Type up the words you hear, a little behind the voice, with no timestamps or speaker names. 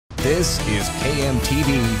This is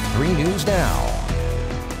KMTV 3 News Now.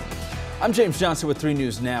 I'm James Johnson with 3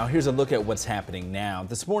 News Now. Here's a look at what's happening now.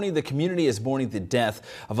 This morning, the community is mourning the death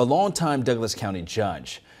of a longtime Douglas County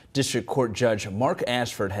judge. District Court Judge Mark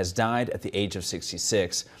Ashford has died at the age of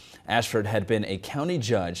 66. Ashford had been a county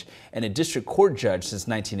judge and a district court judge since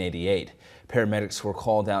 1988. Paramedics were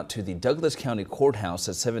called out to the Douglas County Courthouse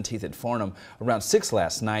at 17th and Farnham around 6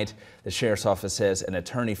 last night. The sheriff's office says an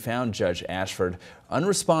attorney found Judge Ashford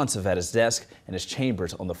unresponsive at his desk in his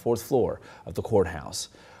chambers on the 4th floor of the courthouse.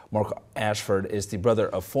 Mark Ashford is the brother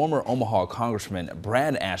of former Omaha Congressman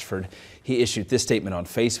Brad Ashford. He issued this statement on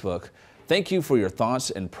Facebook. "Thank you for your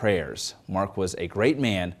thoughts and prayers. Mark was a great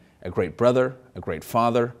man, a great brother, a great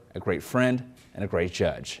father, a great friend, and a great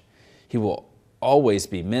judge. He will always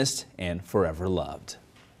be missed and forever loved."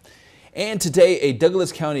 And today, a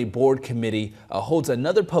Douglas County Board Committee holds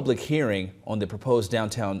another public hearing on the proposed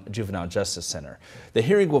downtown Juvenile Justice Center. The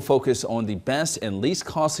hearing will focus on the best and least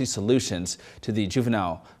costly solutions to the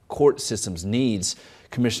juvenile court system's needs.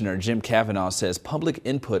 Commissioner Jim Kavanaugh says public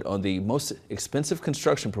input on the most expensive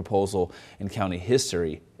construction proposal in county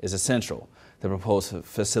history is essential. The proposed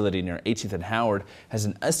facility near 18th and Howard has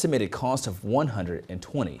an estimated cost of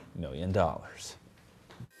 $120 million. All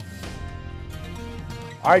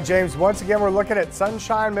right, James, once again, we're looking at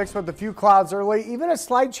sunshine mixed with a few clouds early, even a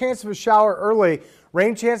slight chance of a shower early.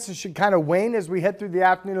 Rain chances should kind of wane as we head through the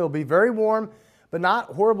afternoon. It'll be very warm, but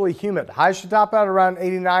not horribly humid. Highs should top out around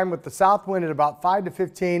 89 with the south wind at about 5 to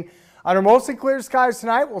 15. Under mostly clear skies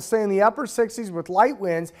tonight, we'll stay in the upper 60s with light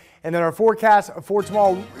winds, and then our forecast for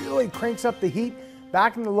tomorrow really cranks up the heat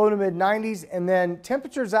back in the low to mid 90s, and then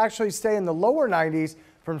temperatures actually stay in the lower 90s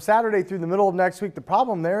from Saturday through the middle of next week. The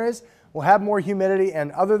problem there is we'll have more humidity,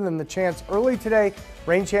 and other than the chance early today,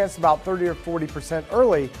 rain chance about 30 or 40%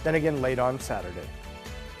 early, then again late on Saturday.